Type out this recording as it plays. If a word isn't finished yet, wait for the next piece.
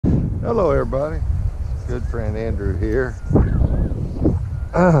Hello everybody, good friend Andrew here.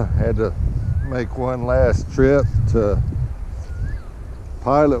 Had to make one last trip to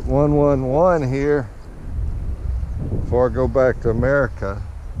Pilot 111 here before I go back to America.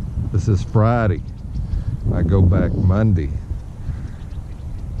 This is Friday, I go back Monday,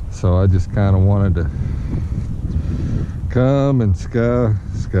 so I just kind of wanted to come and sky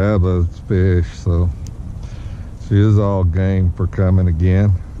those fish. So she is all game for coming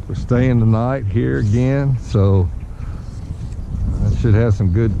again. We're staying the night here again, so I should have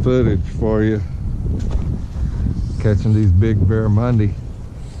some good footage for you catching these big barramundi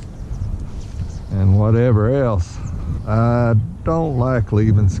and whatever else. I don't like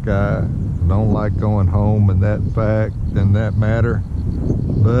leaving Sky, don't like going home in that fact and that matter,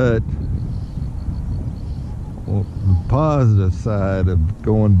 but the positive side of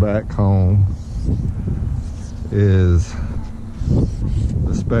going back home is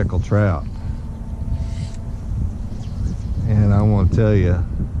the speckled trout. And I want to tell you,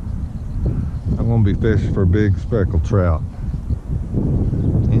 I'm going to be fishing for big speckled trout.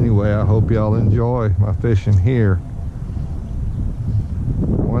 Anyway, I hope y'all enjoy my fishing here.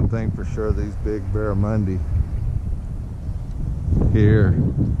 One thing for sure, these big barramundi here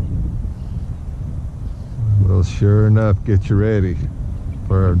will sure enough get you ready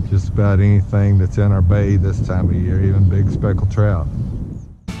for just about anything that's in our bay this time of year, even big speckled trout.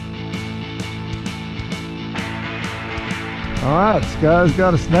 All right, Sky's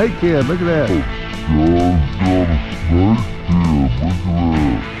got a snakehead. Look at that.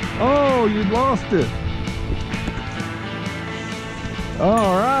 Oh, you lost it.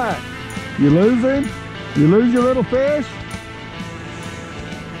 All right. You lose him? You lose your little fish?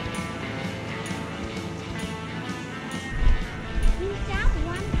 He's got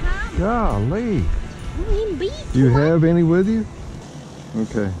one top. Golly. You have any with you?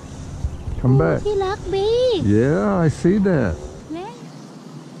 Okay. Come back. He look big. Yeah, I see that. Let.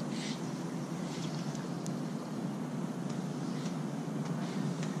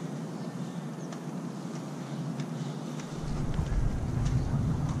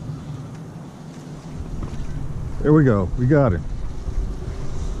 There we go. We got him.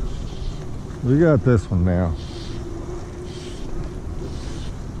 We got this one now.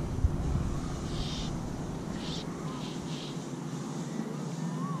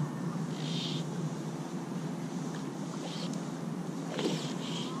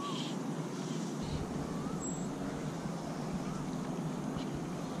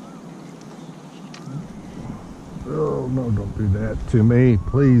 Oh, no, don't do that to me.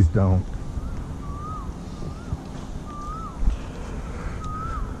 Please don't.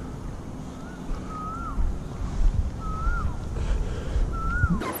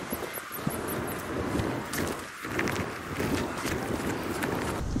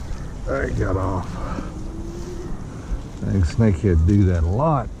 There he got off. I think snakehead do that a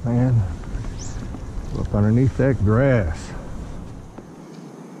lot, man. Up underneath that grass.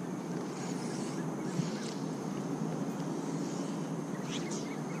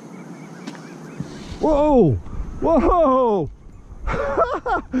 Whoa! Whoa!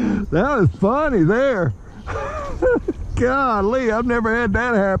 That was funny there. Golly, I've never had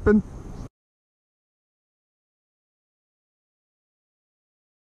that happen.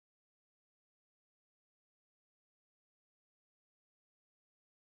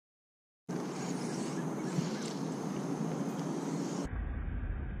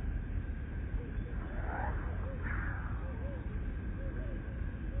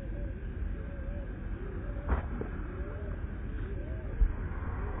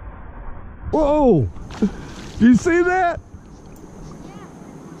 Whoa! You see that?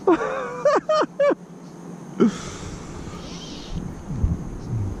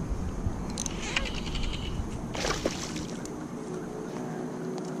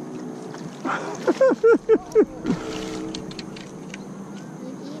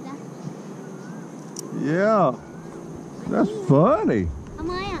 Yeah, that's funny.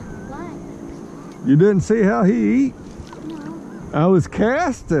 Why? You didn't see how he eat? No. I was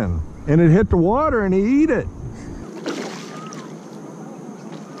casting and it hit the water and he eat it.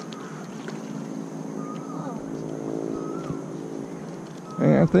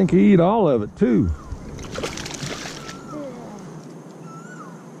 And I think he eat all of it too.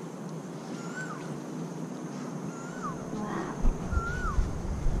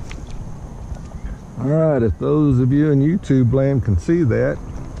 All right, if those of you in YouTube land can see that.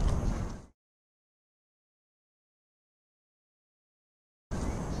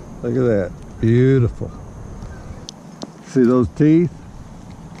 Look at that, beautiful. See those teeth?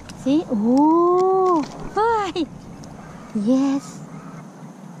 See? Oh, hi. Yes.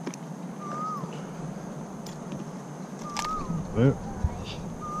 Yep.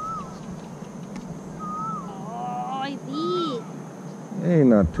 Oh, big. He ain't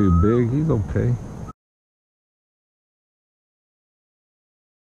not too big. He's okay.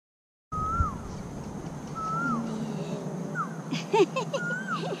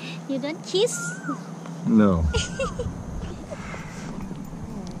 You don't kiss? No.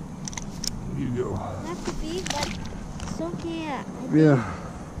 You go. Not too big, but it's okay. Yeah.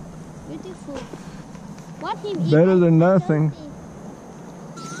 Beautiful. What him eat? Better than nothing.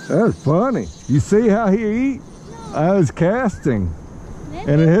 That's funny. You see how he eat? No. I was casting.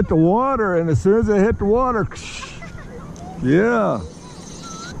 And it hit the water, and as soon as it hit the water, yeah.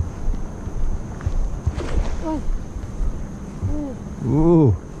 Oh. Oh.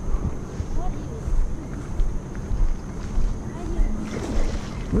 Ooh.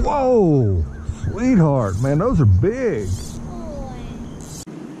 Whoa, sweetheart, man, those are big. Oh.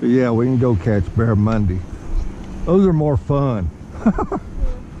 Yeah, we can go catch Barramundi. Those are more fun.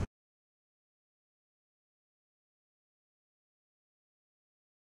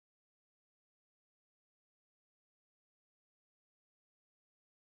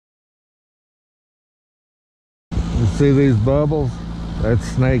 You see these bubbles? That's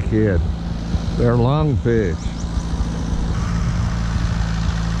snakehead. They're lungfish.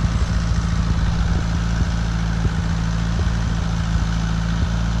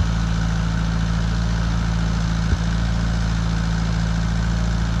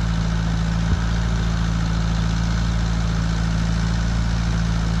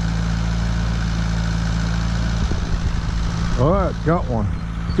 All right, got one.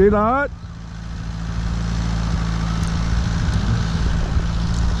 See that?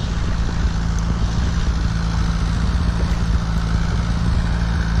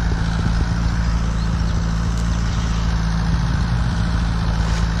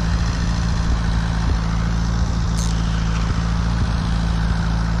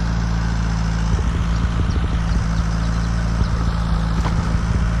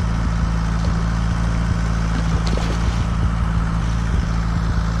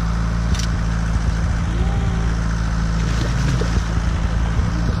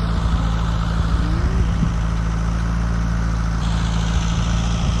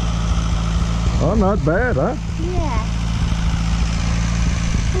 Oh, not bad, huh? Yeah.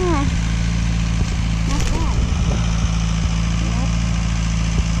 Not bad.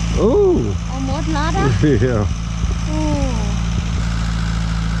 Ooh. Almost lot, huh? Yeah. Oh.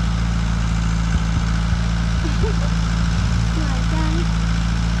 Ngoài chân.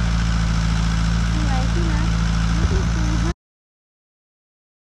 Ngoài chứ nào.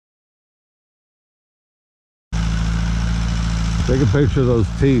 Take a picture of those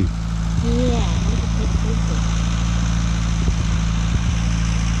teeth. Yeah, I want to take pictures.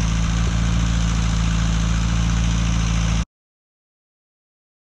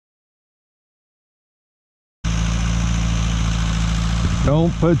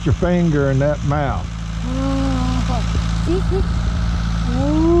 Don't put your finger in that mouth. Oh, see?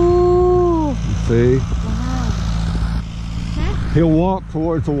 Oh, See? wow. Huh? He'll walk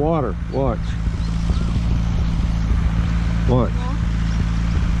towards the water. Watch. Watch. Yeah.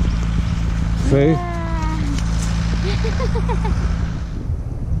 See?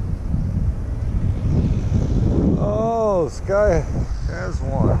 Oh, Sky has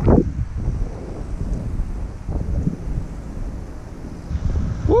one.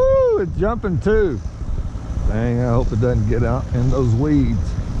 Woo, it's jumping too. Dang, I hope it doesn't get out in those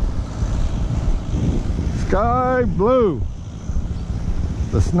weeds. Sky blue.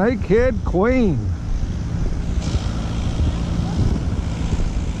 The snakehead queen.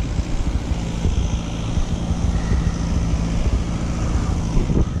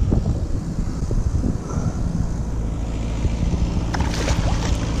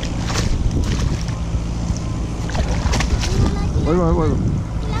 Wait.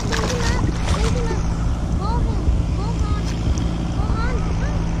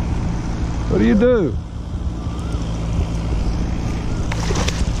 What do you do?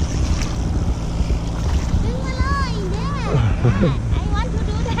 I want to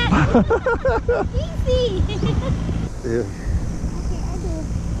do that. Easy. Yeah. Okay, I do.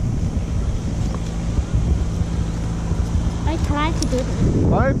 I try to do that.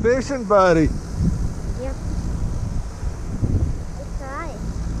 My fishing buddy. Yep. I try.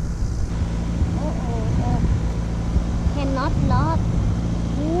 Oh. Cannot lot.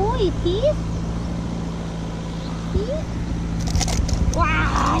 Ui, teeth. Teeth.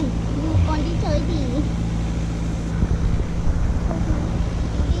 Wow. Con đi chơi gì?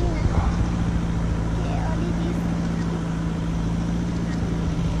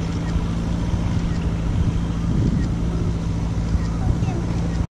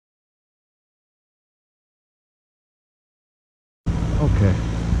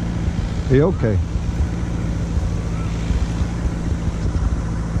 He okay.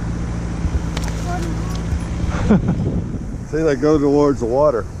 See, they go towards the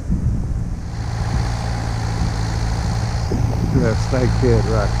water. That snakehead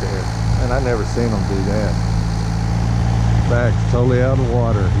right there. And I never seen him do that. Back's totally out of the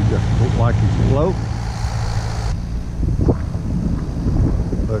water. He just looked like he's floating.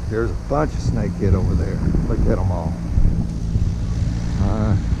 Look, there's a bunch of snakehead over there. Look at them all.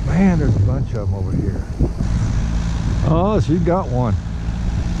 Man, there's a bunch of them over here. Oh, she got one.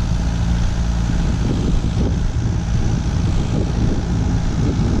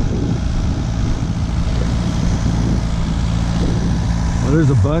 Well, there's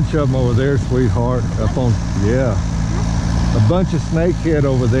a bunch of them over there, sweetheart. Up on, yeah. A bunch of snakehead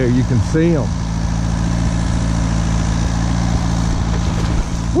over there. You can see them.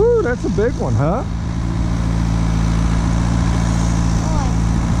 Woo, that's a big one, huh?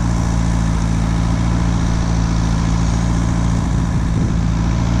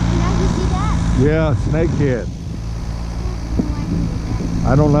 Yeah, snakehead.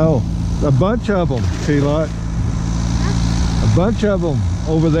 I don't know. A bunch of them, T-Lot. Huh? A bunch of them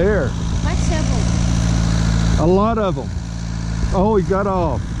over there. Bunch of them. A lot of them. Oh, he got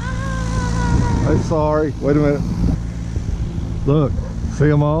off. I'm sorry. Wait a minute. Look, see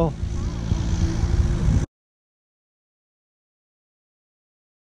them all?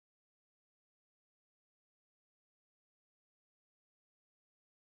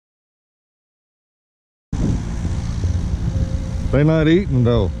 They're not eating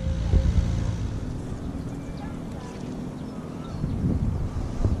though.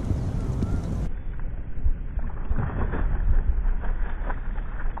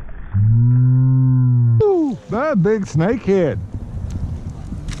 Ooh, that big snakehead.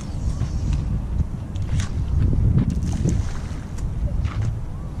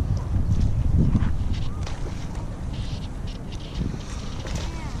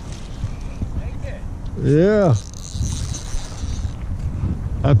 Yeah.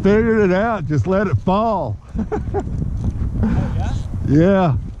 I figured it out, just let it fall. Oh, yeah?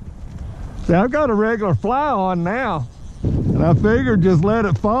 Yeah. See, I've got a regular fly on now. And I figured just let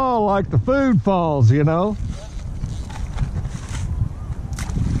it fall like the food falls, you know?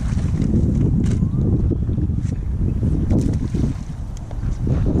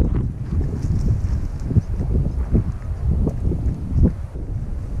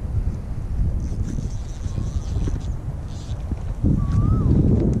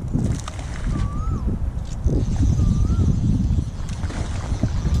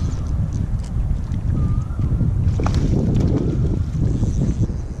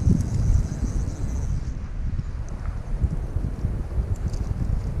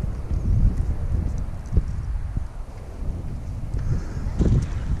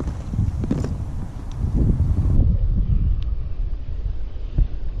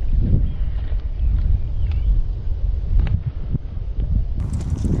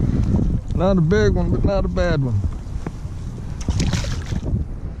 Not a big one, but not a bad one.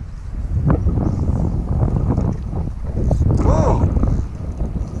 Whoa!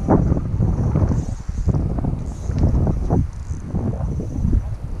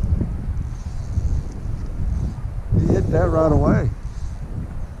 He hit that right away.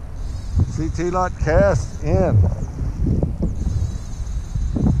 CT lot cast in.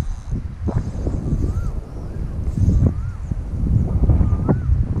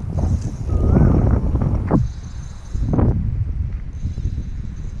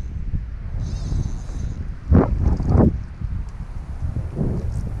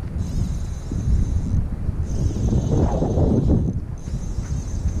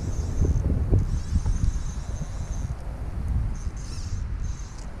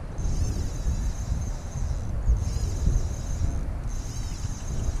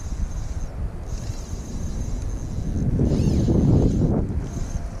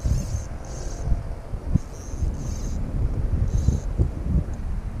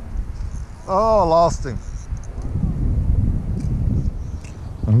 Oh, I lost him.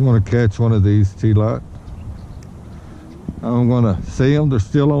 I'm going to catch one of these, T-Lot. I'm going to see them. They're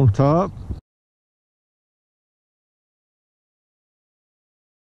still on top.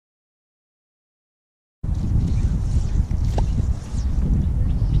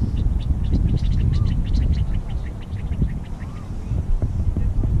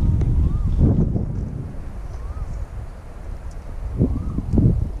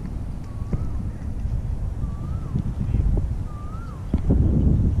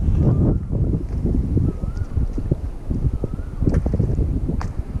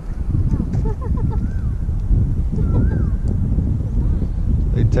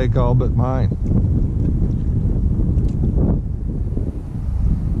 take all but mine.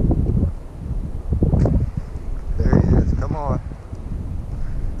 There he is. Come on.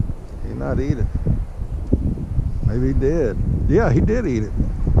 He not eat it. Maybe he did. Yeah, he did eat it.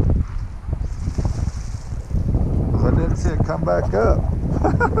 I didn't see it come back up.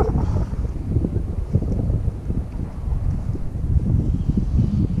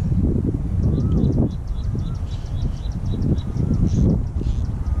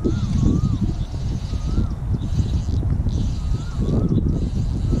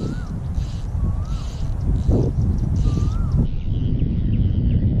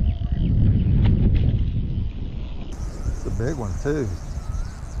 It's a big one too.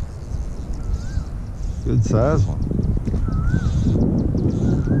 Good size one.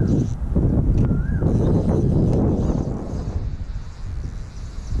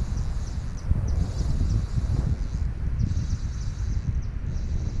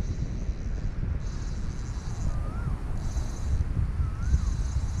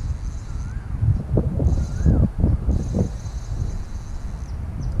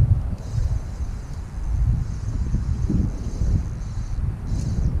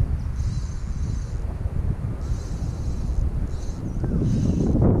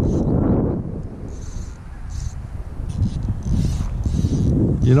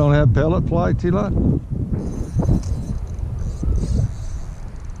 You don't have pellet fly, T-Lot?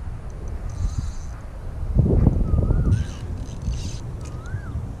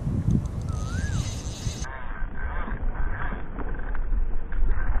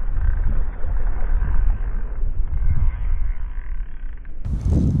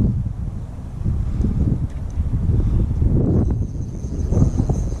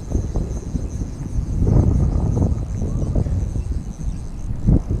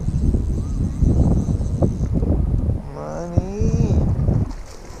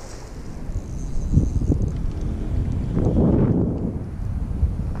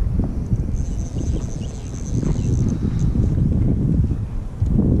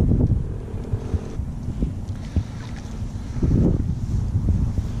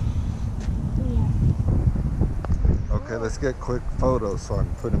 Okay, let's get quick photos so I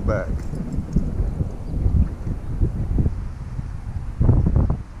can put him back.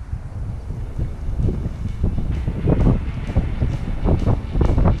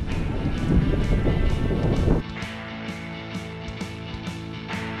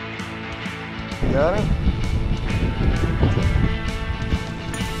 Got him?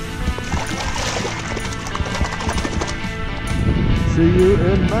 See you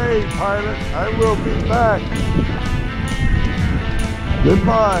in May, pilot. I will be back.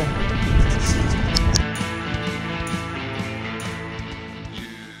 Goodbye.